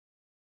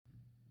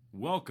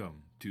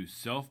Welcome to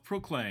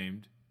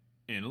Self-Proclaimed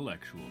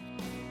Intellectuals.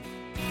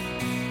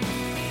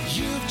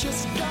 You've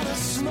just gotta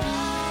smile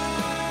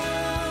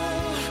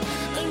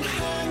and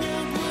hang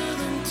out with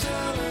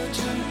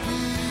intelligent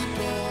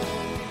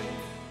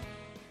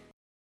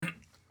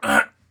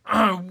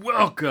people.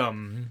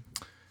 Welcome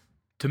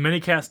to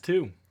Minicast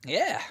 2.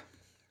 Yeah.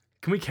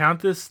 Can we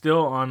count this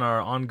still on our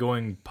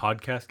ongoing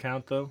podcast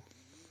count, though?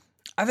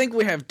 I think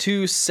we have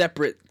two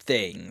separate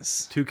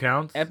things. 2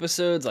 counts?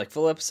 Episodes, like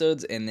full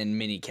episodes, and then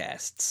mini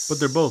casts. But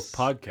they're both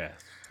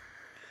podcasts.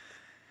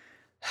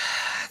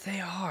 They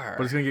are.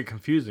 But it's going to get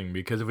confusing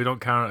because if we don't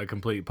count a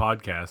complete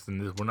podcast, then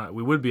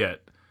we would be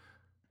at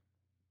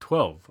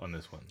 12 on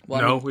this one.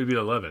 Well, no, I mean, we'd be at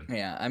 11.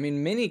 Yeah, I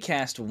mean, mini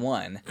cast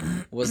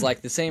 1 was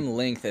like the same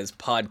length as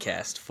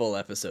podcast full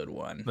episode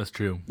 1. That's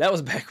true. That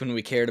was back when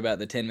we cared about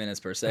the 10 minutes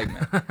per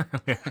segment.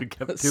 We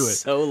kept to it.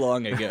 So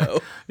long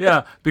ago.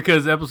 Yeah,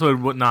 because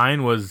episode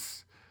 9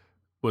 was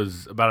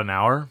about an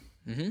hour.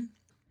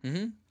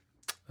 Mm-hmm.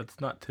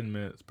 That's not 10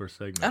 minutes per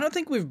segment. I don't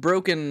think we've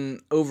broken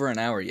over an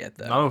hour yet,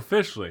 though. Not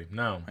officially,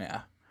 no.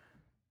 Yeah.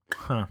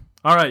 Huh.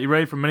 All right, you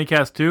ready for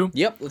Minicast 2?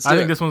 Yep, let's do I it.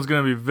 think this one's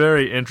going to be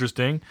very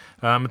interesting.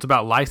 It's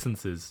about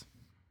licenses.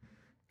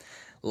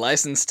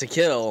 License to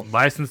Kill.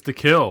 License to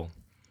Kill.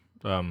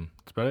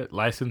 That's about it.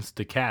 License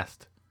to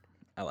Cast.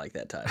 I like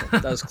that title.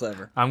 That was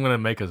clever. I'm going to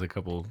make us a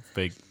couple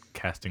fake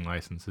casting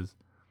licenses.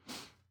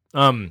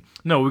 No,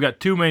 we've got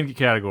 2 main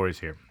categories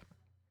here.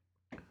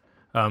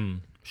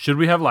 Should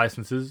we have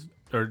licenses,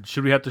 or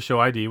should we have to show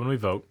ID when we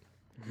vote?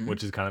 Mm-hmm.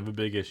 Which is kind of a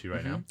big issue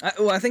right now.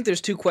 I think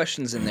there's 2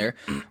 questions in there.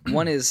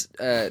 One is,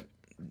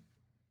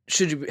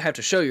 should you have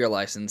to show your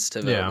license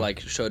to vote, like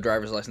show a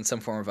driver's license, some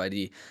form of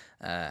ID?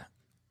 And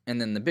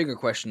then the bigger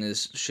question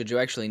is, should you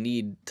actually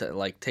need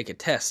to take a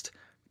test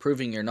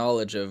proving your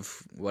knowledge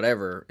of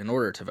whatever in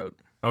order to vote?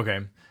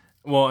 Okay.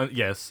 Well,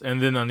 yes.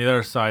 And then on the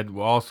other side,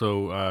 we'll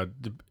also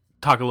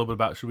talk a little bit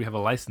about should we have a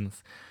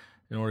license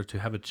in order to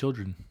have a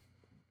children?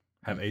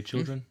 Have a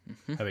children?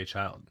 Have a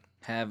child?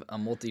 Have a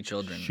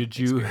multi-children Should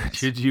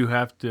you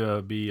have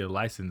to be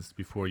licensed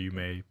before you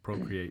may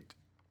procreate?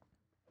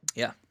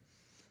 Yeah.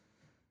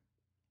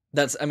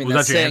 That's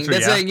Was that your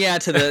answer? saying yeah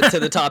to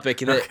the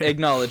topic, Okay.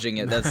 Acknowledging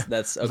it. That's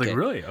okay. I was like,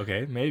 really?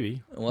 Okay,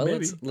 maybe. Well,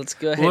 maybe. let's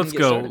go ahead. Well, and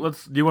get started.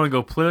 Do you want to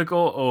go political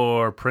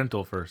or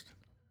parental first?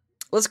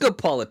 Let's go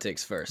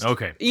politics first.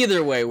 Okay.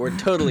 Either way, we're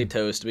totally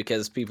toast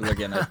because people are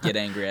gonna get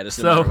angry at us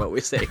no matter what we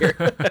say here.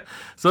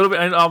 So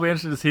I'll be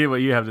interested to see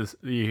what you have to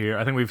see here.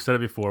 I think we've said it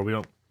before. We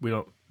don't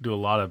do a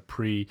lot of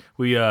we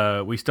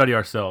study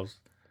ourselves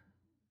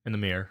in the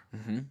mirror.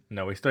 Mm-hmm.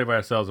 No, we study by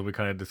ourselves and we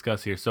kind of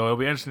discuss here. So it'll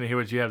be interesting to hear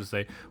what you have to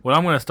say. What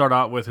I'm going to start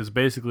out with is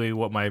basically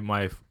what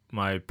my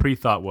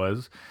pre-thought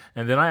was,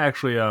 and then I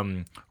actually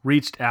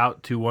reached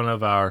out to one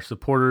of our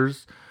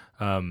supporters.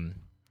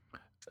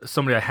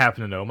 Somebody I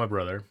happen to know, my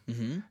brother.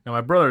 Mm-hmm. Now,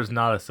 my brother is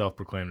not a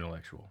self-proclaimed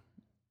intellectual.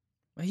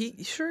 He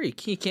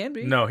can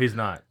be. No, he's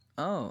not.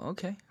 Oh,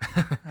 okay.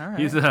 All right.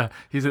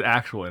 He's an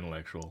actual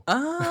intellectual.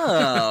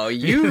 Oh,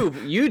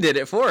 you did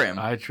it for him.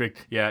 I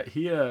tricked. Yeah,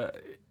 he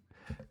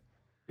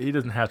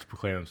doesn't have to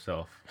proclaim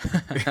himself.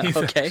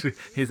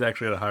 He's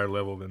actually at a higher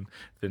level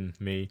than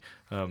me.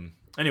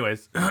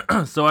 Anyways,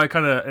 so I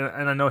kind of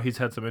and I know he's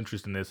had some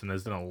interest in this and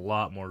has done a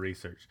lot more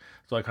research.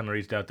 So I kind of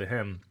reached out to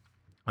him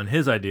on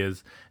his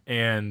ideas,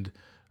 and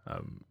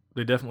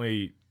they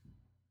definitely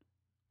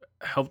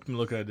helped me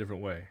look at it a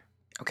different way.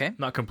 Okay.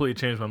 Not completely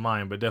changed my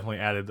mind, but definitely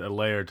added a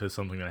layer to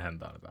something that I hadn't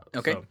thought about.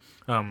 Okay.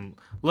 So,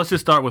 let's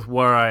just start with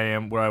where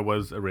I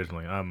was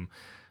originally.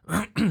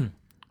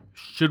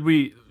 Should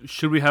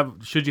you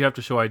have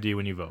to show ID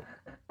when you vote?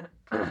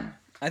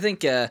 I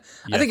think as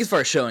far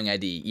as showing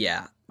ID,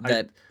 yeah,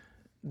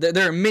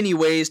 there are many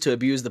ways to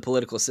abuse the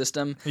political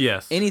system.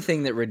 Yes.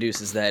 Anything that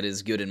reduces that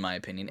is good in my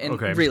opinion. And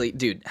Okay. really,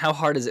 dude, how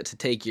hard is it to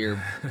take your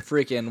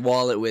freaking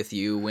wallet with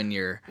you when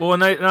you're... Well,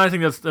 and I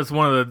think that's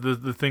one of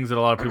the things that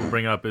a lot of people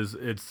bring up is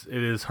it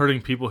is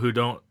hurting people who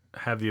don't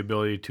have the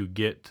ability to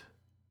get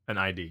an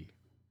ID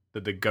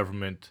that the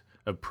government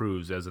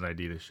approves as an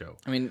ID to show.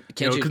 I mean,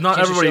 can't you not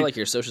everybody show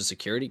your social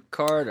security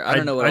card? I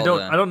don't know what I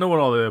don't know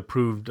what all the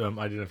approved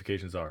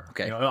identifications are.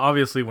 Okay.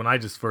 Obviously, when I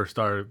just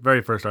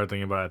very first started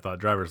thinking about it, I thought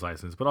driver's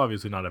license, but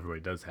obviously not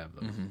everybody does have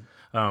those.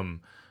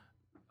 Mm-hmm.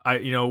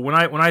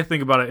 When I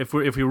think about it, if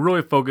we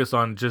really focus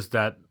on just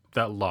that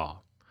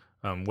law,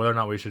 whether or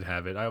not we should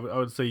have it, I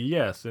would say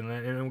yes,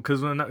 and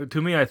because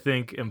to me, I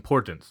think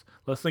importance.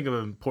 Let's think of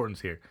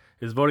importance here.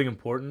 Is voting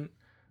important?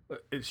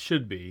 It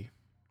should be.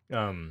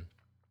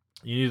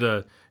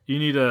 You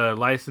need a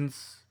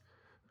license.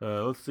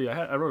 Let's see.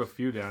 I wrote a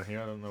few down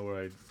here. I don't know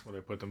where I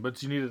put them,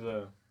 but you needed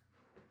a.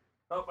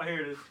 Oh,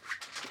 here it is.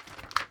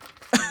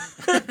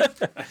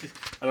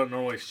 I don't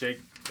normally shake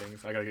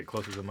things. I gotta get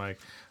closer to the mic.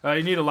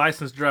 You need a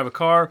license to drive a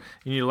car.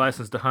 You need a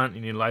license to hunt.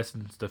 You need a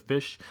license to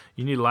fish.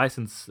 You need a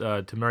license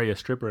to marry a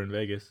stripper in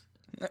Vegas.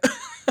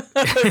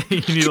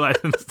 You need a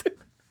license.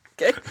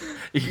 Okay.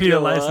 You need a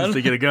license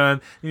to get a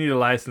gun. You need a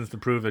license to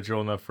prove that you're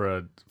old enough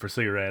for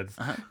cigarettes.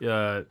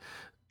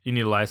 You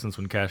need a license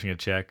when cashing a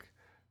check.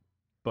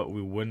 but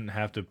we wouldn't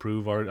have to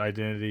prove our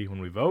identity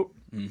when we vote.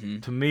 Mm-hmm.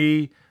 To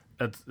me,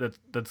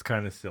 that's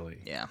kind of silly.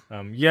 Yeah.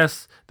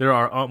 Yes, there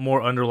are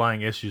more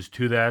underlying issues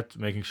to that,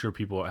 making sure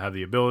people have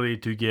the ability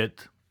to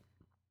get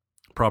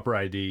proper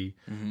ID,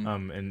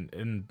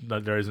 and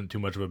that there isn't too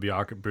much of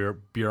a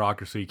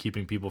bureaucracy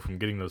keeping people from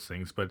getting those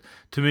things. But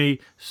to me,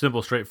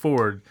 simple,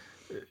 straightforward,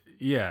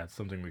 yeah, it's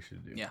something we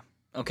should do. Yeah.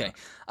 Okay.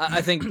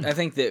 I think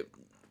that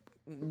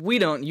we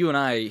don't. You and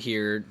I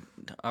here,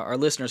 our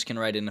listeners can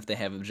write in if they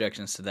have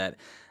objections to that.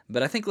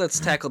 But I think let's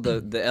tackle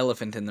the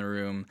elephant in the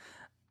room.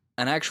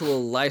 An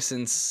actual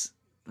license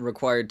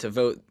required to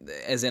vote,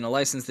 as in a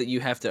license that you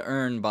have to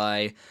earn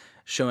by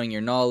showing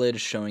your knowledge,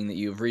 showing that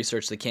you've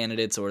researched the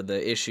candidates or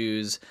the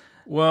issues.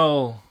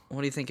 Well,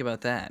 what do you think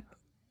about that?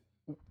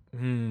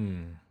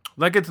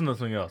 That gets into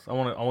something else. I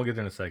want to get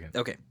there in a second.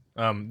 Okay.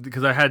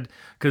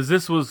 Because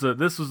this was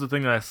the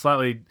thing that I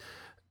slightly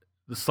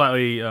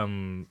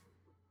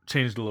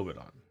changed a little bit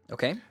on.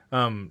 Okay.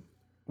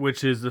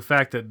 Which is the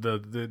fact that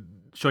the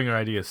showing your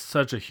ID is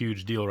such a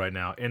huge deal right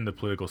now in the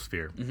political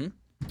sphere. Mm-hmm.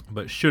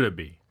 But should it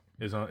be?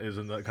 Is kind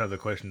of the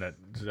question that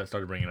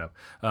started bringing up.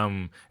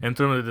 And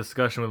through the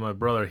discussion with my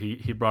brother,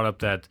 he brought up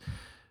that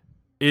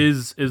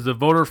is the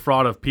voter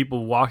fraud of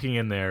people walking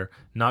in there,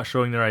 not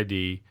showing their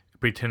ID,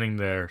 pretending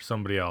they're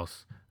somebody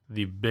else,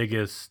 the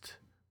biggest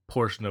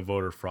portion of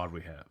voter fraud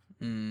we have.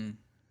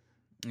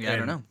 Yeah, I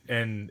don't know.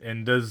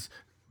 And does,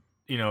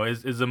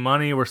 is the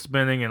money we're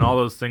spending and all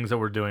those things that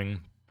we're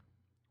doing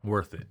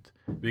worth it?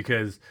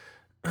 Because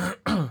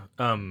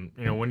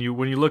when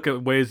you look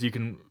at ways you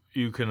can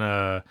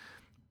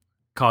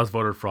cause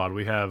voter fraud,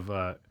 we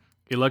have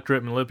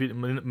electorate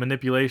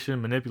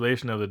manipulation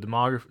of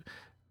the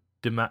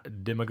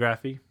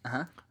demography,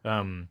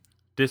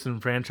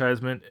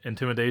 disenfranchisement,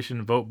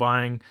 intimidation, vote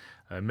buying,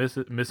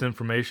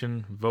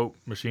 misinformation, vote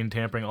machine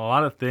tampering, a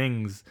lot of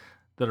things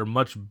that are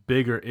much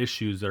bigger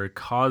issues that are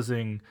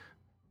causing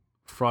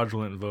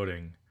fraudulent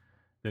voting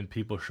than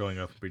people showing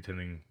up and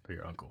pretending they're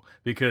your uncle.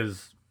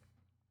 Because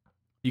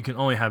you can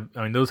only have,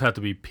 those have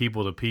to be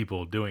people to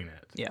people doing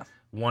that. Yeah.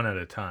 One at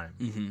a time.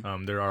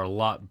 Mm-hmm. There are a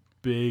lot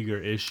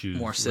bigger issues.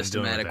 More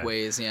systematic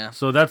ways, yeah.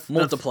 So that's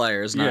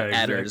multipliers, not yeah,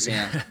 adders,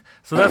 exactly. yeah.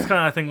 So that's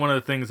kind of, I think, one of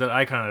the things that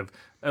I kind of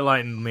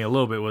enlightened me a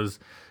little bit was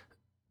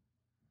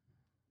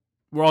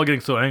we're all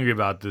getting so angry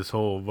about this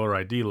whole voter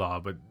ID law,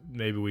 but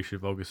maybe we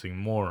should focusing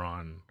more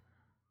on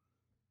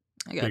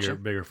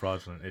bigger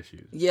fraudulent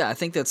issues. Yeah, I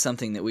think that's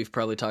something that we've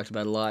probably talked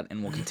about a lot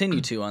and will continue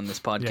to on this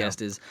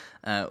podcast is,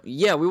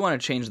 we want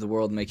to change the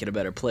world and make it a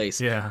better place.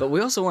 Yeah. But we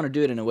also want to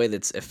do it in a way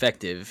that's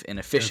effective and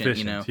efficient,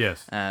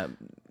 Yes.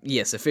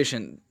 Yes,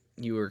 efficient,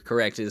 you were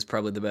correct, is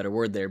probably the better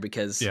word there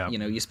because,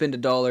 you spend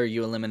 $1,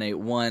 you eliminate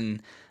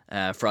one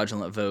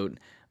fraudulent vote,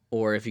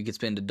 or if you could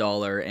spend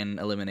 $1 and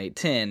eliminate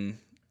 10,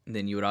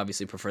 then you would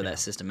obviously prefer that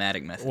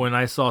systematic method. When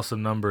I saw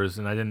some numbers,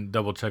 and I didn't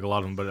double check a lot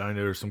of them, but I know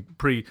there were some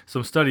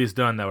studies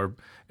done that were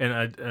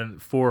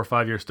and 4 or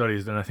 5 year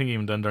studies, and I think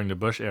even done during the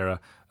Bush era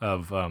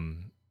of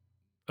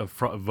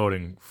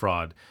voting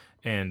fraud.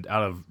 And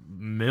out of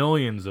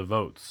millions of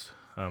votes,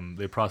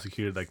 they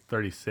prosecuted like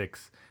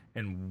 36,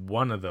 and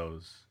one of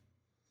those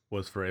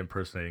was for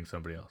impersonating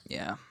somebody else.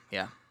 Yeah.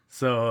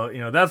 So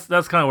that's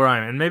kind of where I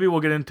am, and maybe we'll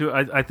get into.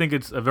 I think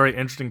it's a very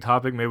interesting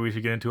topic. Maybe we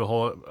should get into a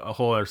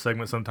whole other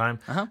segment sometime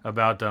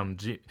about I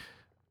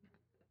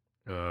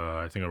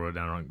think I wrote it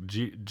down wrong.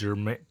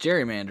 Gerrymandering.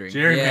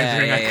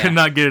 Gerrymandering. I could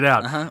not get it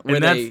out.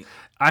 And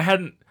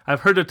I've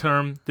heard the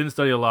term. Didn't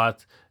study a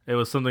lot. It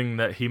was something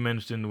that he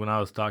mentioned when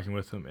I was talking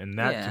with him, and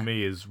that to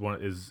me is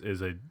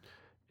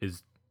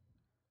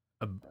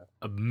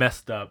a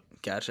messed up.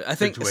 Gotcha. I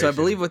think so. I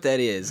believe what that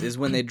is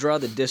when they draw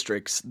the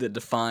districts that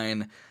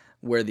define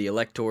where the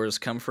electors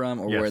come from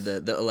or where the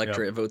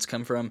electorate votes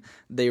come from.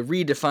 They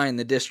redefine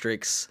the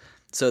districts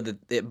so that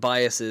it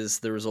biases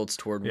the results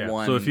toward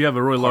one. So if you have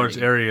a really party. large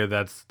area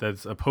that's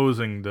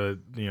opposing the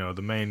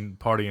main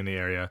party in the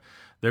area,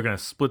 they're going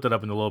to split that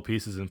up into little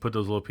pieces and put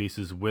those little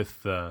pieces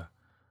with the.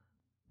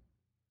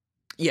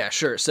 Yeah,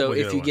 sure. So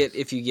if you get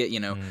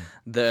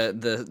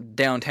the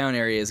downtown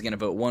area is going to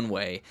vote one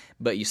way,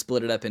 but you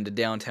split it up into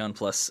downtown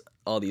plus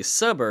all these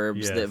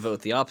suburbs that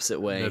vote the opposite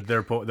way.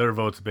 Their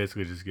votes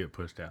basically just get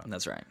pushed out.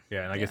 That's right.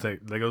 Yeah, and I guess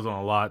that goes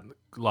on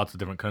lots of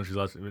different countries.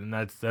 And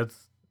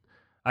that's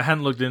I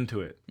hadn't looked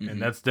into it,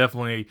 and that's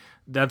definitely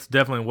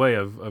a way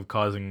of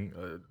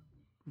causing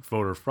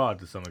voter fraud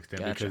to some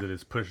extent because it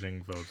is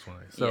pushing votes one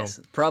way. So yes,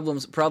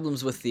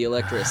 problems with the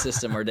electorate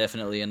system are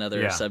definitely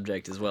another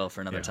subject as well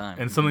for another time,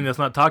 and something that's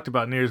not talked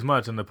about near as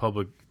much in the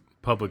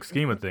public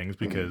scheme of things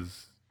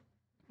because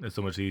it's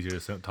so much easier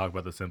to talk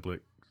about the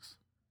simplest.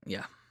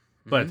 Yeah.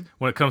 But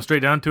when it comes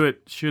straight down to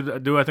it,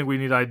 I think we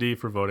need ID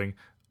for voting?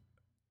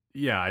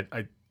 Yeah,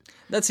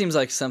 that seems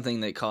like something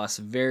that costs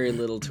very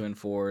little to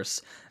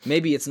enforce.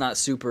 Maybe it's not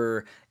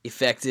super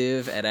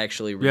effective at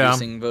actually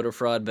reducing voter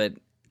fraud, but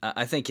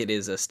I think it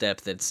is a step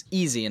that's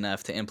easy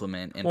enough to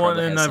implement. And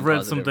I've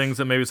read some things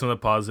that maybe some of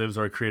the positives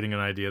are creating an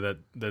idea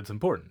that's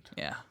important.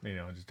 Yeah.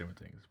 Just different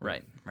things.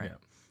 Right. Yeah.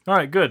 All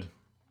right, good.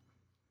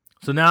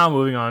 So now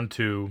moving on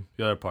to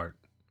the other part,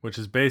 which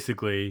is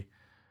basically,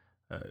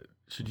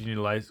 should you need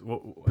a license?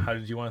 How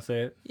did you want to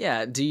say it?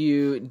 Yeah. Do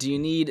you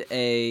need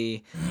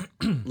a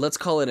let's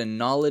call it a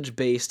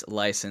knowledge-based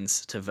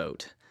license to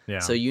vote? Yeah.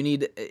 So you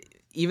need,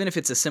 even if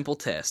it's a simple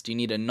test, you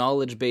need a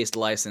knowledge-based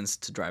license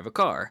to drive a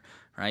car,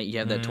 right? You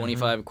have that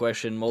 25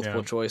 question,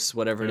 multiple choice,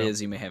 whatever it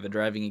is. You may have a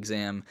driving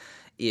exam.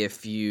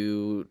 If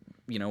you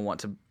want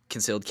to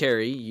concealed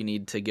carry, you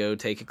need to go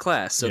take a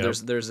class. So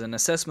there's an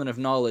assessment of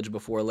knowledge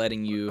before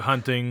letting you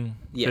hunting,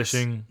 yes.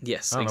 fishing.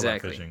 Yes, I don't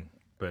exactly. know about fishing,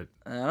 but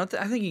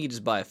I think you can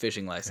just buy a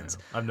fishing license.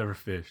 I've never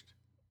fished.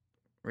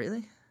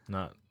 Really?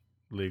 Not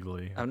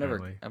legally. I've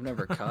apparently.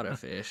 never caught a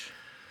fish.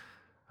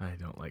 I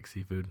don't like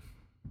seafood.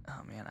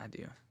 Oh man, I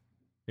do.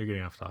 You're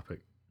getting off topic.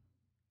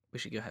 We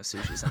should go have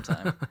sushi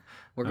sometime.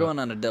 We're going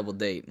on a double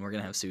date, and we're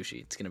gonna have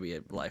sushi. It's gonna be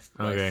a life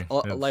altering.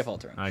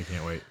 I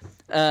can't wait.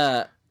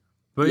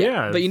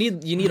 But you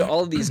need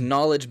all of these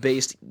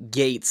knowledge-based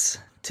gates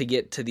to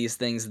get to these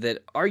things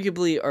that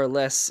arguably are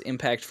less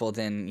impactful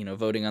than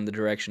voting on the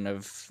direction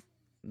of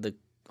the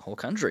whole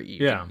country.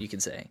 You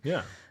could say.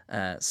 Yeah.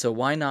 So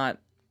why not,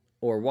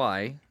 or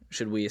why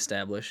should we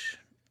establish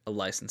a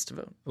license to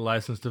vote? A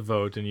license to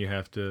vote, and you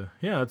have to.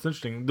 Yeah, it's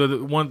interesting.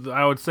 The one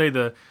I would say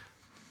one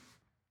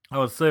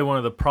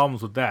of the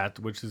problems with that,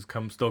 which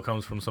still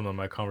comes from some of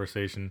my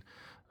conversation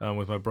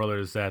with my brother,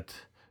 is that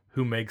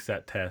who makes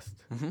that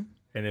test? Mm-hmm.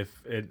 And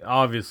if it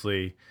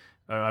obviously,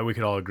 we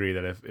could all agree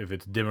that if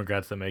it's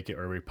Democrats that make it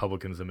or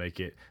Republicans that make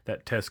it,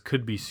 that test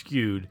could be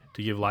skewed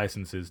to give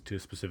licenses to a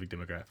specific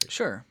demographic.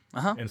 Sure.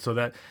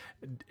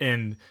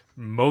 And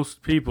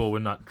most people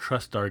would not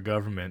trust our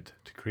government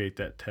to create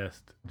that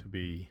test to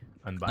be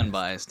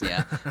unbiased.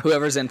 Yeah.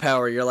 Whoever's in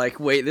power, you're like,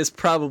 wait, this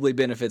probably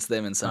benefits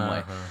them in some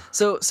way.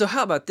 So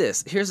how about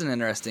this? Here's an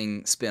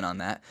interesting spin on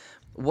that.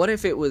 What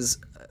if it was?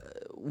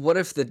 What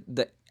if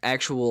the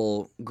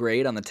actual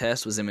grade on the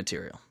test was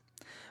immaterial?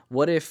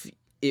 What if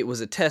it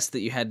was a test that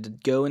you had to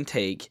go and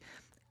take,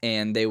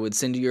 and they would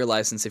send you your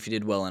license if you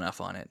did well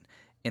enough on it,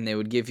 and they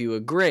would give you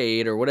a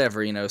grade or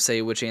whatever,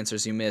 say which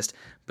answers you missed,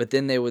 but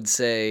then they would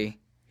say,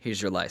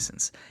 here's your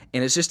license.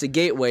 And it's just a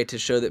gateway to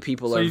show that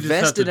people are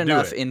vested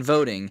enough in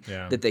voting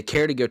that they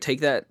care to go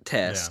take that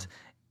test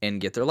and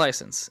get their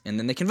license. And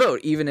then they can vote,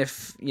 even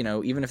if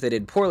they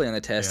did poorly on the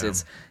test.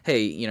 It's,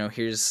 hey,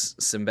 here's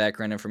some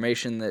background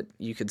information that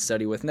you could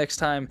study with next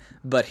time,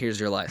 but here's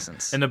your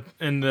license.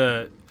 And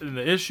the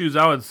issues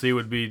I would see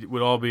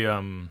would all be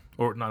or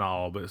not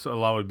all, but a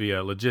lot would be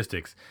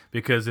logistics,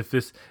 because if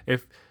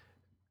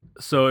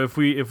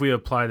we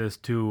apply this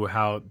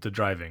to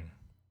driving,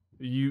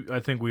 I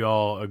think we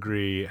all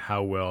agree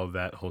how well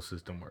that whole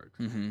system works.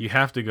 Mm-hmm. You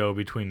have to go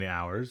between the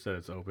hours that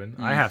it's open.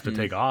 Mm-hmm. I have to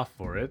take off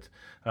for it.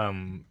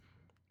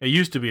 It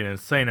used to be an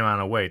insane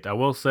amount of wait. I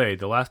will say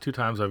the last 2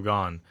 times I've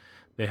gone,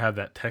 they have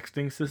that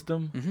texting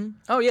system. Mm-hmm.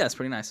 Oh yeah, it's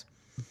pretty nice.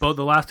 But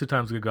the last 2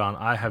 times we've gone,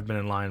 I have been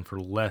in line for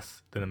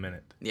less than a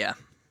minute. Yeah.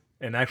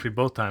 And actually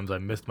both times I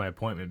missed my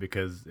appointment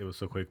because it was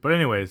so quick. But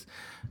anyways,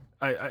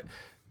 I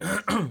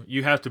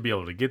you have to be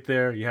able to get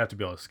there. You have to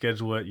be able to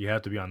schedule it. You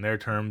have to be on their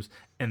terms.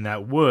 And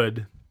that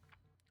would,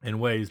 in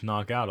ways,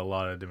 knock out a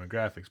lot of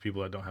demographics.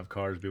 People that don't have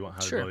cars, people that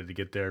don't have the ability to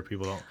get there.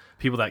 People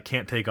that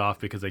can't take off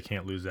because they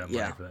can't lose that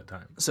money for that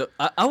time. So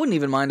I wouldn't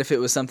even mind if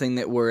it was something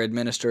that were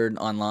administered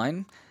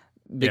online,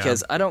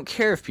 because I don't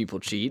care if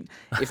people cheat.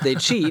 If they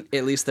cheat,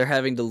 at least they're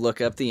having to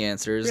look up the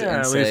answers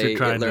and say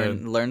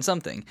learn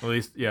something. At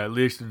least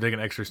they're taking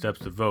extra steps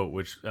to vote,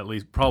 which at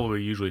least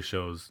probably usually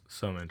shows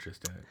some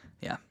interest in it.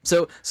 Yeah.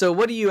 So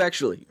what do you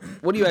actually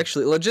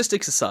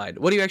logistics aside,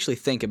 what do you actually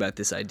think about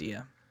this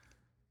idea?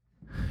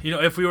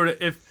 If we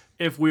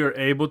were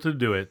able to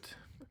do it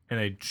in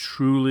a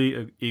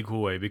truly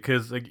equal way,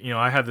 because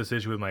I have this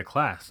issue with my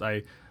class.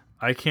 I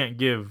can't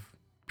give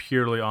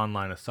purely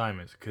online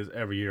assignments because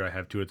every year I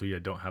have 2 or 3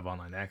 that don't have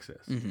online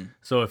access. Mm-hmm.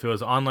 So if it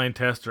was online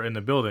test or in the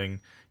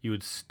building, you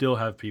would still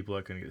have people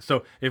that couldn't get it.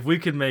 So if we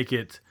could make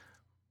it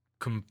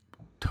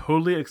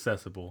totally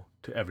accessible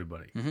to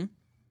everybody,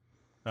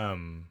 I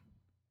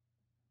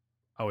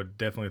would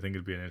definitely think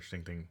it'd be an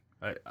interesting thing.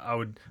 I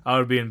would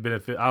be in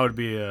benefit. I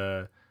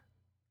think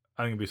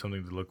it'd be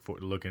something to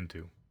look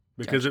into,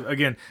 because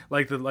again,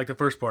 like the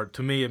first part,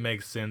 to me it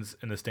makes sense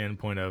in the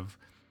standpoint of,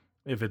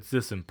 if it's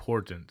this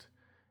important,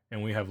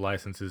 and we have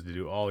licenses to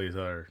do all these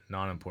other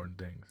non-important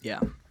things.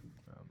 Yeah.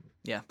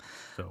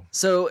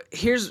 So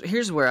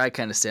here's where I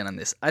kind of stand on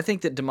this. I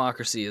think that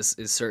democracy is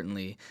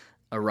certainly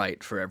a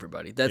right for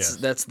everybody.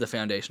 That's the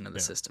foundation of the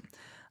system.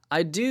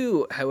 I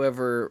do,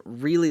 however,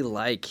 really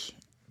like,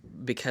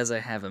 because I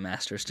have a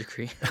master's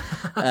degree,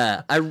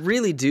 I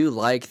really do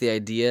like the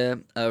idea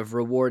of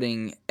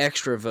rewarding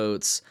extra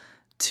votes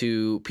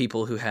to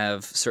people who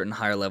have certain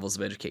higher levels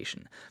of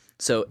education.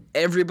 So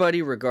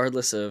everybody,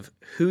 regardless of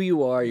who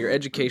you are, your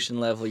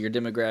education level, your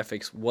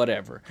demographics,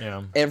 whatever,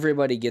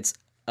 everybody gets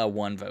a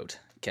 1 vote,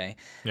 okay?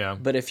 Yeah.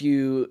 But if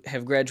you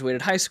have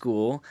graduated high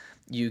school,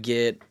 you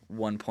get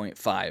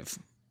 1.5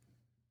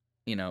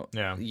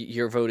 Yeah.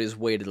 your vote is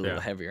weighted a little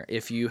Yeah. heavier.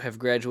 If you have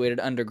graduated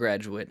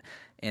undergraduate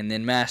and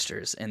then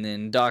master's and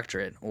then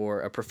doctorate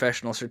or a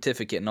professional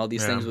certificate, and all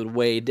these Yeah. things would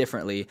weigh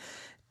differently,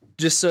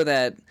 just so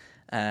that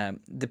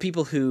the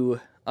people who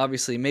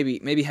obviously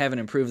maybe haven't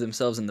improved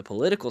themselves in the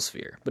political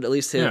sphere, but at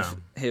least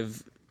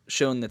have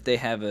shown that they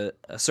have a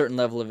certain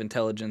level of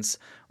intelligence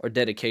or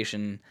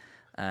dedication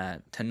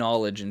to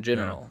knowledge in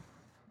general,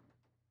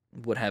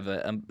 would have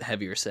a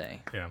heavier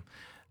say. Yeah.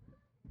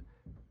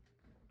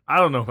 I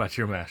don't know about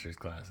your master's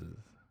classes,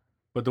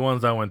 but the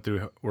ones I went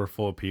through were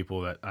full of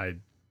people that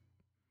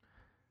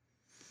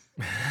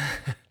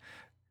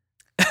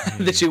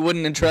That you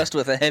wouldn't entrust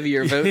with a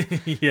heavier vote.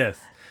 Yes.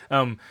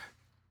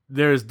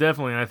 There's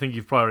definitely, and I think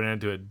you've probably ran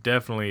into it,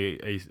 definitely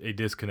a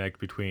disconnect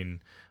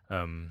between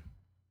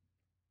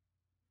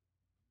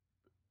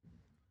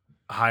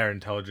higher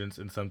intelligence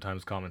and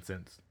sometimes common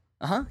sense,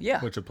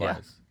 Yeah. which Yeah.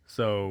 applies.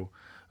 So,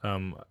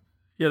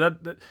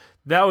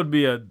 that would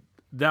be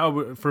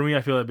for me.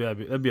 I feel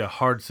that'd be a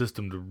hard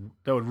system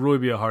that would really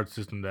be a hard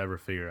system to ever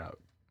figure out.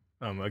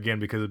 Again,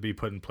 because it'd be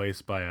put in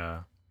place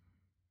by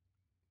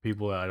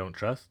people that I don't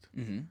trust,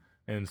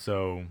 and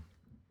so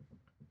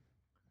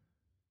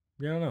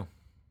I don't know.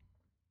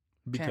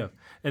 It'd be Okay. tough.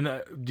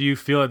 And do you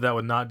feel that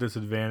would not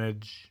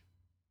disadvantage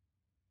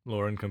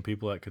lower income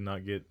people that could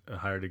not get a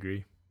higher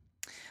degree?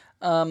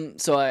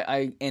 So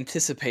I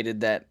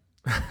anticipated that,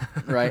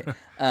 right?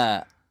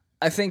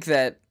 I think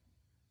that,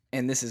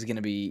 and this is going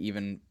to be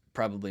even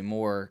probably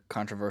more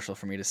controversial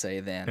for me to say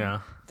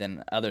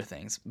than other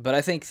things, but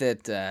I think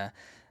that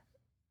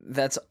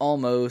that's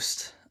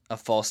almost a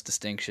false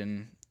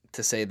distinction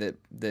to say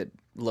that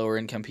lower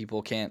income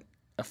people can't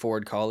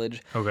afford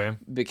college. Okay.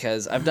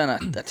 Because I've done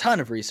a ton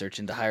of research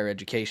into higher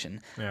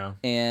education. Yeah.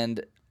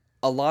 And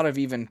a lot of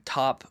even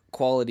top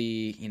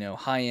quality,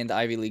 high-end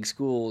Ivy League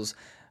schools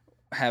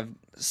have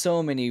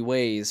so many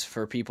ways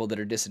for people that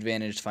are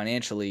disadvantaged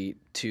financially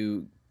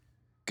to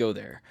go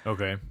there.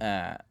 Okay.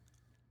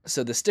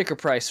 So the sticker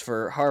price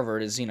for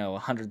Harvard is,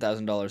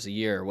 $100,000 a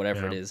year or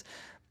whatever it is.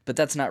 But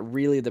that's not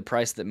really the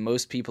price that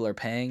most people are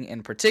paying,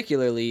 and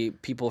particularly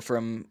people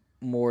from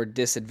more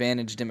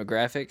disadvantaged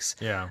demographics.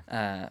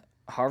 Yeah.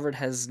 Harvard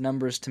has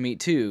numbers to meet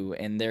too,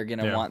 and they're going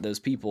to want those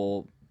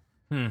people,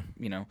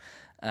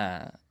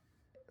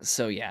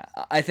 so yeah,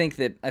 I think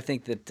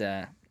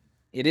that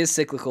it is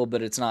cyclical,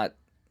 but it's not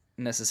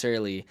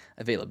necessarily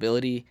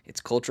availability. It's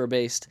culture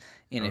based,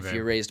 and if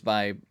you're raised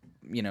by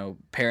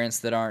parents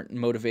that aren't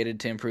motivated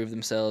to improve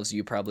themselves,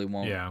 you probably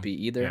won't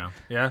be either. Yeah.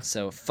 Yeah.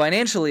 So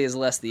financially is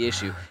less the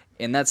issue,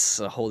 and that's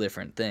a whole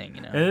different thing,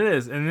 And it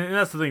is, and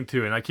that's the thing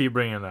too. And I keep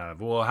bringing it up.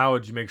 Well, how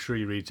would you make sure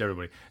you reach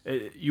everybody?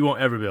 You won't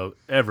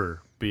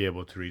ever be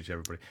able to reach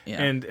everybody.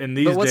 Yeah. And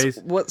these days,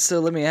 so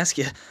let me ask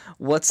you,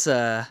 what's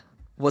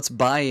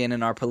buy-in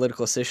in our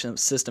political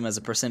system as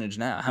a percentage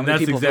now? How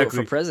many people vote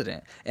for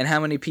president, and how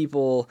many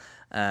people?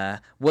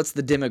 What's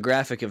the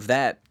demographic of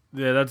that?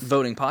 that's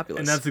voting populace.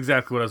 And that's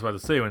exactly what I was about to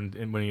say when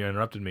you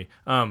interrupted me.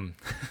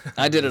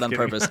 I did it on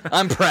purpose.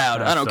 I'm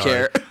proud. I don't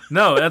Sorry. care.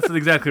 No, that's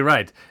exactly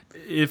right.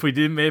 If we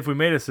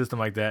made a system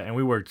like that and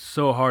we worked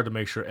so hard to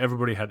make sure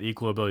everybody had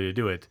equal ability to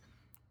do it,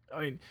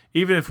 I mean,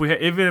 even if we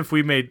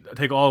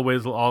take all the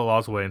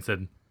laws away and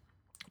said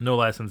no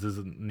license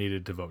isn't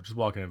needed to vote, just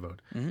walk in and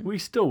vote, we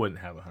still wouldn't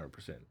have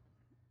 100%.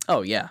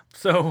 Oh yeah.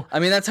 So I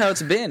mean, that's how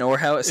it's been, or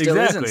how it still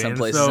is in some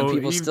places, and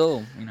people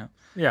still,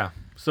 yeah.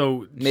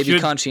 So maybe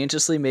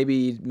conscientiously,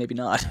 maybe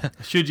not.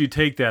 Should you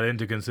take that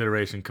into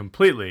consideration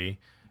completely,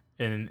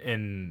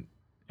 and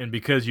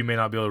because you may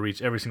not be able to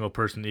reach every single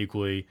person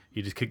equally,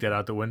 you just kick that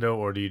out the window,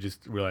 or do you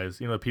just realize,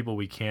 the people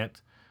we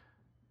can't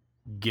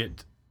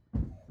get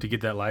to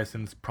get that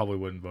license probably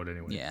wouldn't vote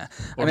anyway? Yeah,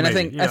 Or I mean,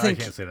 maybe. I think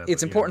can't say that,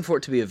 it's but, important for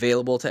it to be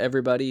available to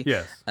everybody.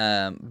 Yes.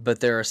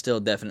 But there are still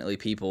definitely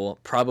people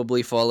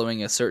probably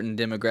following a certain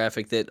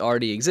demographic that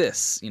already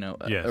exists.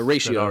 Yes, a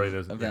ratio that already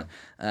of does,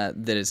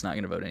 that is not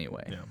going to vote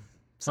anyway. Yeah.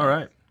 So, All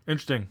right.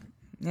 Interesting.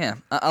 Yeah,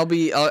 I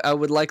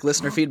would like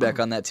listener feedback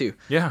on that too,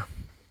 Yeah.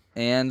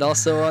 and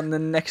also on the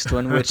next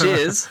one, which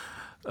is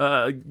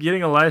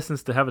Getting a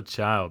license to have a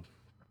child.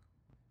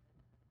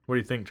 What do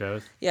you think,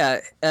 Travis?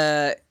 yeah.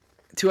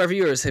 To our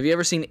viewers, have you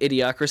ever seen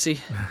Idiocracy?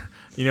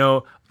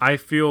 I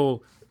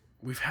feel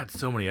we've had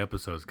so many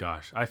episodes.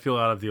 Gosh, I feel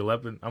out of the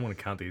 11, I'm going to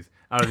count these.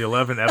 Out of the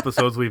 11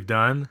 episodes we've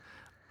done,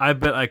 I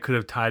bet I could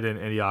have tied in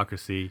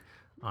Idiocracy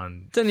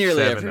on To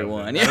nearly 7 of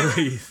everyone, them, yeah. at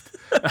least.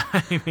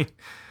 I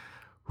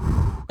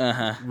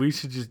mean, we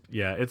should just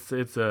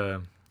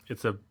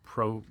it's a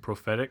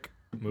prophetic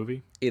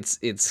movie. It's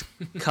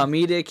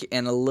comedic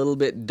and a little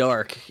bit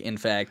dark, in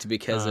fact,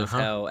 because of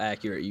how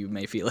accurate you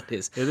may feel it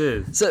is. It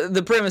is. So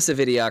the premise of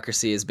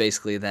Idiocracy is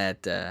basically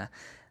that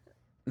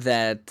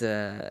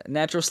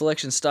natural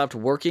selection stopped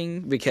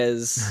working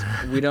because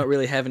we don't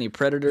really have any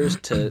predators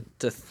to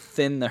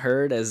thin the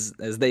herd, as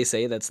they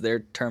say. That's their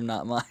term,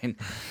 not mine.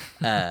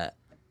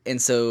 And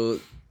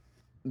so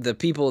the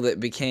people that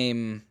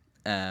became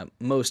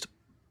most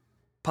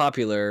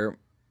popular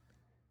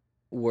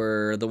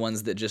were the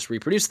ones that just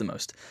reproduced the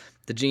most.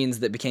 The genes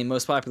that became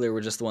most popular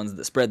were just the ones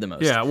that spread the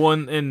most. Yeah, well,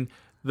 and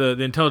the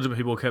intelligent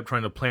people kept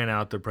trying to plan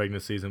out their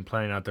pregnancies and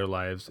plan out their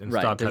lives and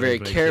Right, stop they're having very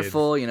as many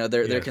careful. kids.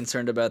 They're Yes.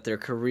 concerned about their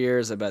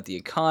careers, about the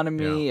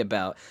economy,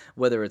 about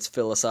whether it's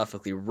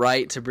philosophically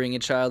right to bring a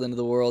child into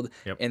the world.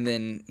 Yep. And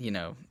then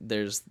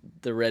there's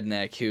the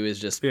redneck who is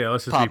just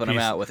Let's just popping be them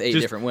PC. out with 8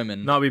 Just different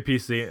women. Not be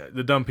PC.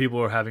 The dumb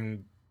people are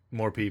having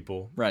more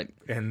people, Right.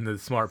 and the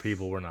smart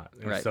people were not.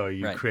 And Right, so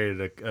you right.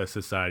 created a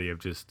society of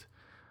just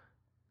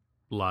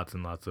lots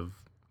and lots of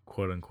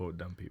quote unquote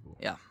dumb people.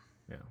 Yeah.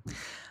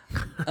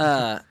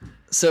 Yeah.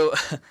 So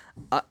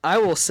I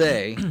will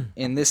say,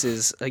 and this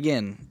is,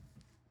 again,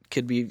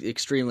 could be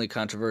extremely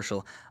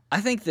controversial.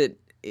 I think that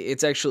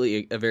it's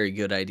actually a very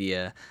good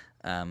idea.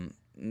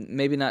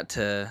 Maybe not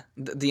to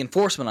the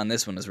enforcement on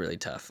this one is really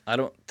tough. I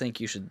don't think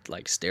you should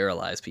like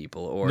sterilize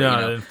people or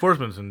No, the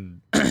enforcement's and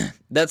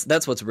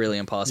that's what's really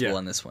impossible Yeah.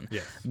 on this one.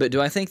 Yes. But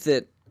do I think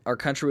that our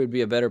country would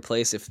be a better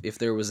place if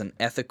there was an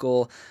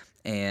ethical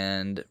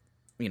and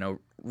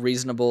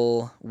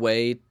reasonable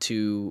way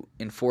to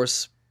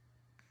enforce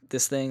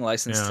this thing,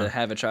 license Yeah. to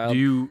have a child? do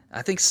you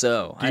I think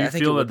so. do you I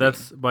think feel it that would be.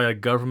 that's by a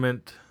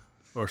government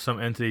or some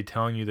entity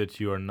telling you that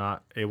you are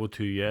not able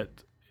to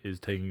yet is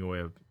taking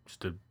away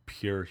just a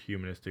pure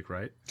humanistic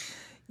right?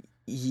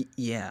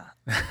 Yeah,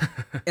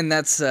 and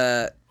that's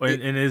And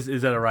is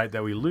that a right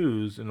that we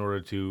lose in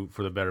order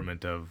for the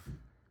betterment of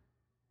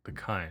the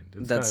kind?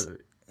 It's That's- kinda-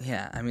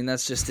 yeah. I mean,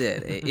 that's just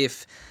it.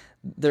 If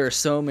there are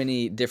so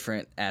many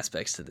different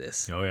aspects to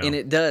this, Oh, yeah. and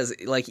it does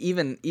like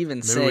even maybe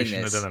we saying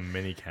shouldn't this. have done a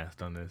mini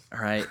cast on this.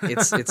 Right,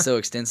 it's so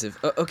extensive.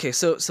 Okay,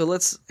 so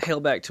let's hail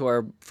back to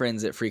our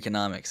friends at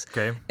Freakonomics.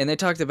 Okay. And they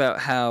talked about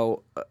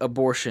how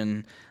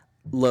abortion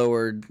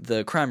lowered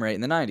the crime rate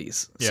in the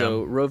 90s.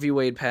 So Yeah. Roe v.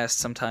 Wade passed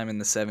sometime in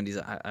the 70s,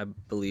 I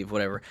believe,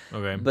 whatever.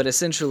 Okay. But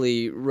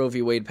essentially, Roe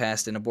v. Wade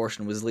passed and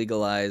abortion was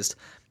legalized,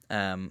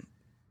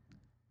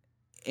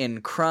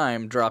 and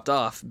crime dropped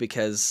off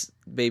because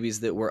babies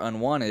that were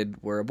unwanted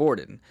were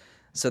aborted.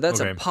 So that's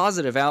a Okay.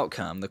 positive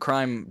outcome. The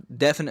crime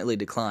definitely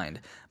declined,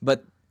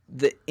 but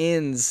the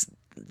ends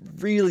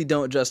really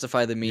don't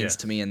justify the means Yes.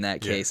 to me in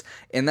that Yes. case.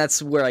 And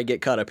that's where I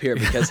get caught up here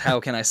because how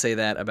can I say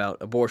that about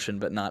abortion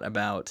but not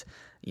about,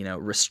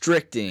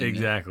 restricting?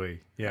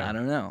 Exactly. Yeah. I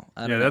don't know.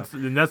 I don't Yeah,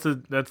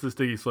 know. that's the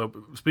sticky slope.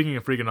 Speaking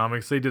of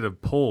Freakonomics, they did a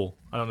poll.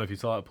 I don't know if you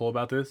saw that poll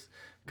about this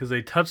because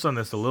they touched on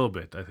this a little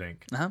bit. I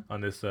think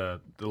on this the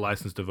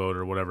license to vote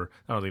or whatever.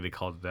 I don't think they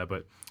called it that,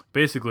 but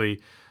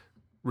basically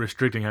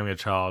restricting having a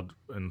child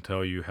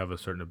until you have a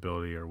certain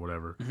ability or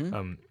whatever.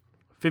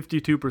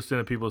 52%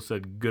 of people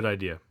said good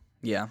idea.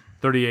 Yeah.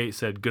 38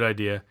 said good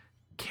idea,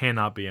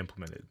 cannot be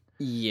implemented.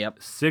 Yep.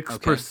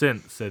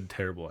 6% said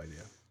terrible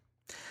idea.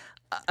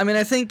 I mean,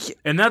 I think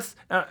And that's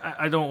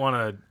I don't want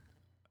to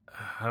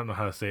I don't know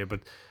how to say it,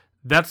 but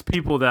that's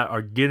people that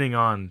are getting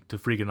on to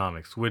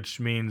Freakonomics, which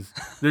means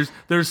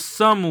there's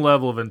some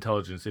level of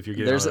intelligence if you're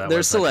getting there's on that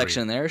there's website to read.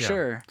 selection there, Yeah.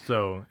 sure.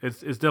 So it's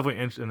definitely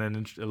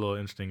a little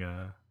interesting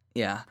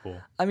Yeah.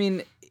 poll. I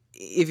mean,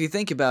 if you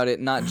think about it,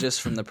 not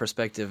just from the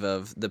perspective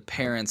of the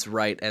parents'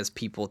 right as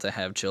people to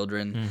have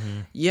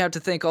children, you have to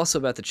think also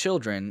about the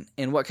children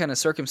and what kind of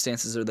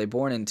circumstances are they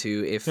born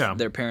into if Yeah.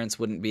 their parents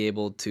wouldn't be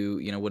able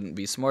to, wouldn't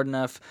be smart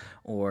enough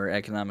or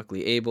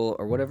economically able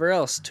or whatever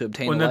else to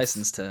obtain Well, a that's-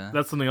 license to.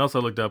 That's something else I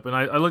looked up, and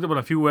I looked up on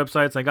a few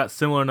websites. And I got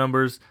similar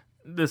numbers.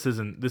 This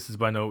isn't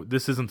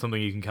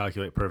something you can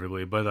calculate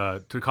perfectly,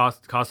 but to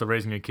cost of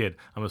raising a kid,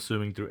 I'm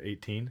assuming through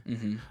 18,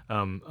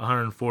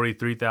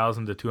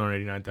 143,000 to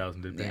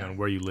 289,000, depending Yeah. on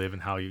where you live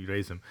and how you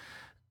raise them.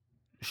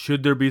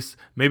 Should there be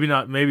maybe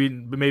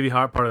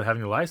hard part of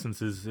having a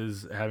license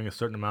is having a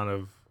certain amount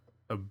of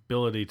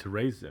ability to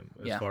raise them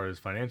as Yeah. far as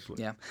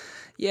financially. Yeah.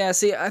 Yeah,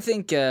 see, I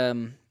think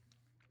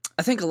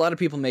a lot of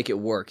people make it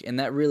work, and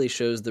that really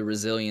shows the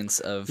resilience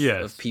of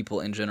Yes.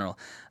 people in general.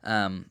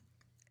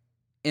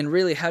 And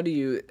really, how do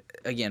you,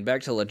 again,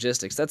 back to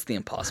logistics, that's the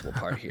impossible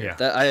part here.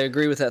 Yeah. I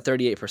agree with that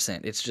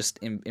 38%. It's just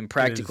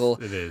impractical,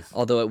 It is.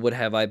 although it would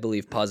have, I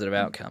believe, positive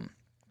outcome.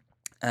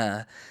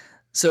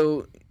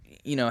 So,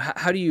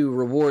 how do you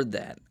reward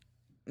that?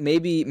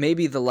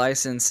 Maybe the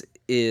license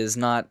is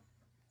not,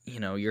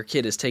 your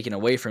kid is taken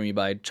away from you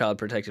by Child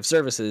Protective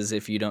Services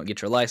if you don't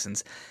get your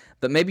license,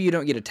 but maybe you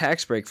don't get a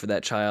tax break for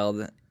that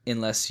child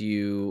unless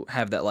you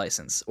have that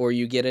license, or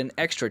you get an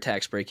extra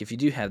tax break if you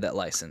do have that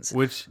license.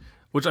 Which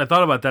I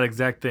thought about that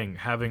exact thing,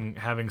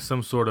 having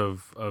some sort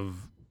of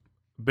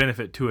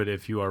benefit to it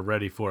if you are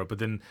ready for it. But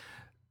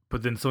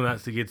then some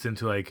of that gets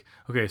into like,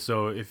 okay,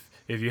 so if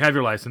you have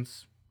your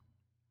license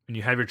and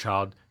you have your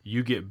child,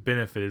 you get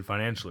benefited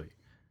financially.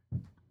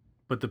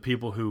 But the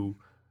people who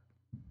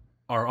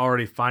are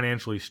already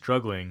financially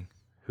struggling,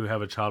 who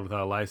have a child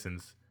without a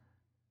license,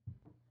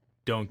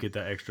 don't get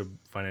that extra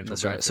financial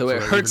That's right. benefit. So it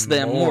they're hurts even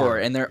them more,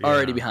 and they're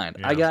already Yeah, behind.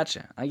 yeah. I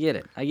gotcha. I get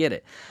it.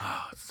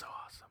 Oh, it's so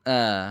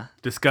awesome.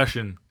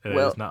 Discussion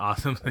well- is not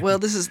awesome. Well,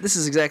 this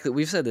is exactly,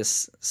 we've said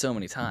this so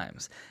many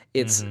times.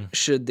 It's Mm-hmm.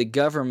 should the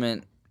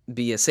government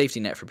be a safety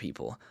net for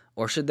people,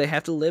 or should they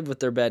have to live with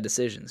their bad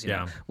decisions? You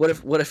know? Yeah.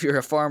 What if you're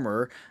a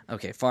farmer?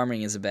 Okay,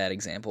 farming is a bad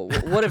example.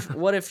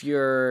 What if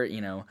you're,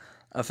 you know,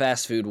 a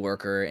fast food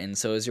worker, and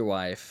so is your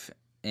wife,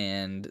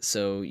 and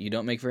so you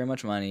don't make very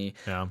much money,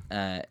 Yeah.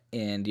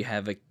 and you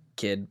have a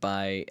kid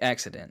by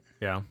accident?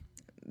 Yeah.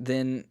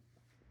 Then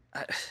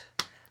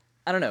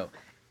I don't know.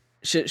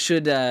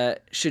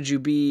 Should you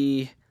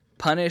be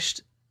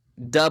punished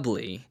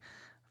doubly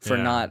for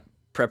Yeah. not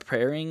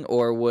preparing,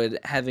 or would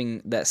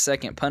having that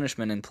second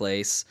punishment in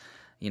place,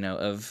 you know,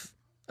 of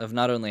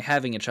not only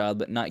having a child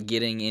but not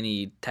getting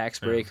any tax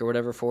break or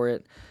whatever for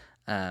it,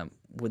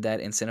 would that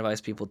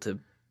incentivize people to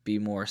be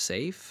more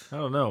safe? I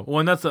don't know. Well,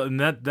 and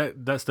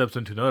that steps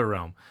into another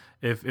realm.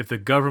 If the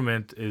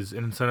government is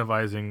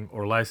incentivizing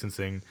or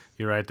licensing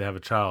your right to have a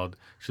child,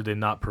 should they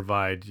not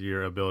provide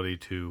your ability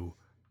to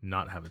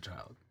not have a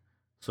child?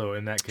 So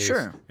in that case,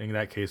 Sure.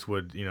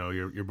 would, you know,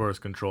 your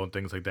birth control and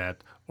things like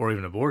that, or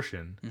even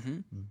abortion,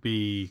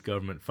 be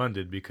government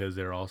funded, because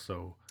they're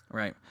also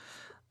Right.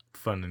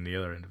 funding the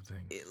other end of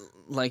things?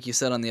 Like you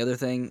said on the other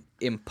thing,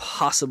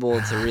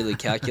 impossible to really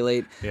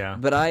calculate. Yeah.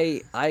 But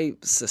I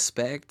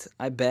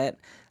bet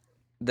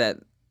that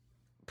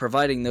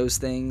providing those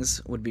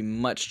things would be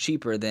much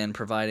cheaper than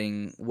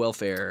providing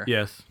welfare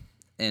Yes.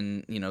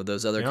 and, you know,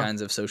 those other Yeah.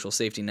 kinds of social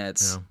safety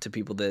nets Yeah. to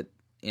people that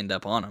end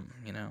up on them,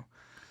 you know.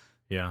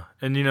 Yeah.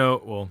 And you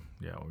know, well,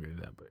 yeah, we'll get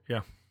to that, but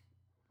yeah.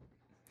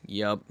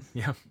 Yup.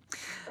 Yeah.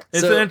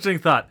 It's So- an interesting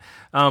thought.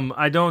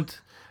 I don't,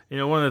 you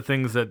know, one of the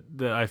things that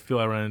I feel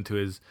I run into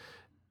is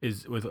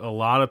with a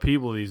lot of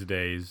people these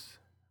days,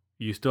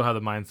 you still have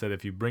the mindset,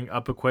 if you bring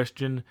up a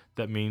question,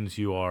 that means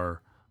you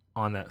are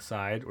on that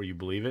side or you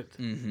believe it.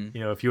 Mm-hmm.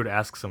 You know, if you were to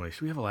ask somebody,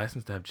 should we have a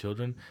license to have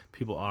children?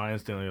 People are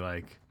instantly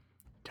like,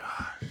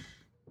 God,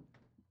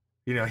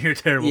 you know, you're a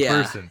terrible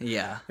Yeah. person.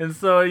 Yeah. And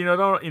so, you know,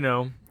 don't, you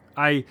know,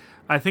 I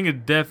think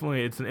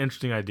it's an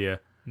interesting idea.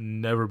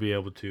 Never be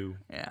able to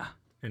Yeah.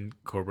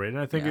 incorporate, and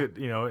I think Yeah. it,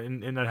 you know,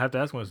 and I'd have to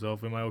ask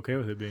myself, am I okay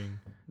with it being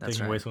That's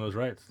taking away right. some of those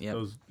rights, Yep.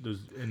 those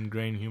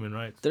ingrained human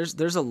rights?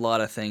 There's a lot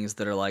of things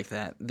that are like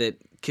that.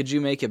 Could you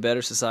make a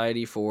better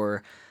society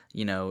for,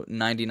 you know,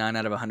 99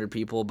 out of 100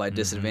 people by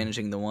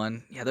disadvantaging the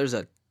one? Yeah, there's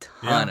a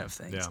ton Yeah, of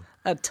things. yeah.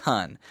 A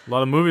ton. A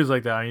lot of movies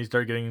like that, and you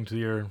start getting into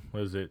your,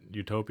 what is it,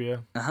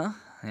 Utopia?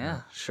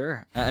 Yeah,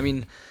 sure. I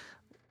mean,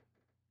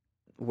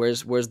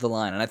 where's the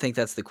line? And I think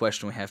that's the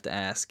question we have to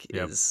ask: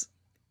 Yep.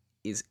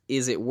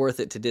 is it worth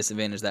it to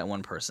disadvantage that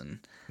one person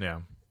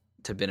Yeah,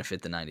 to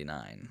benefit the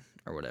 99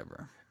 or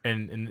whatever?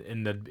 and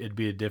that it'd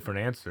be a different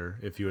answer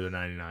if you were the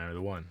 99 or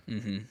the one.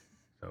 Mm-hmm.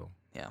 So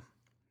Yeah.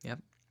 Yep.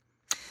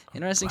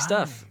 Interesting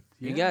stuff.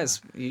 Yeah. You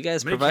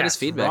guys provide us Minicast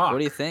feedback. rock. What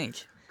do you think?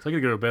 so I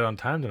gotta go to bed on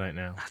time tonight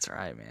now. That's all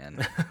right,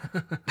 man.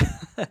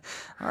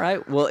 All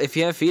right. Well, if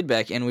you have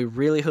feedback, and we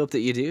really hope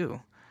that you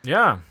do,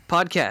 Yeah,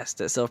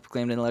 podcast at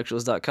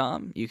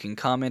selfproclaimedintellectuals.com. You can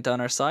comment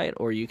on our site,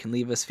 or you can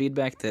leave us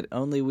feedback that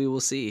only we will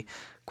see,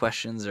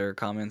 questions or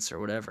comments or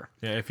whatever.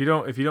 yeah. If you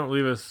don't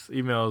leave us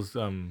emails,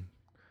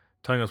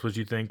 telling us what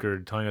you think or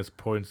telling us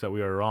points that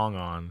we are wrong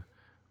on,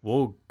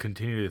 we'll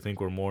continue to think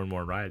we're more and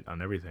more right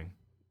on everything.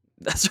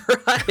 That's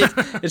right.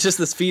 It's just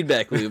this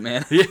feedback loop,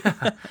 man.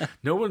 Yeah.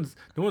 No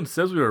one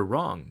says we were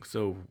wrong,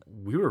 so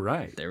we were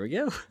right. There we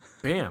go.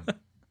 Bam.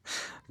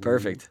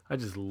 Perfect. I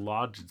just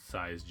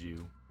logicized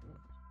you.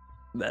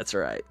 That's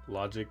right.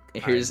 Logic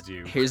you.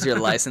 Here's your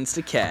license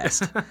to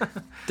cast.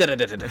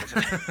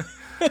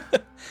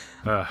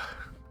 Da-da-da-da-da-da.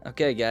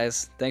 Okay,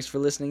 guys. Thanks for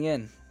listening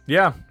in.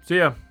 Yeah. See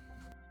ya.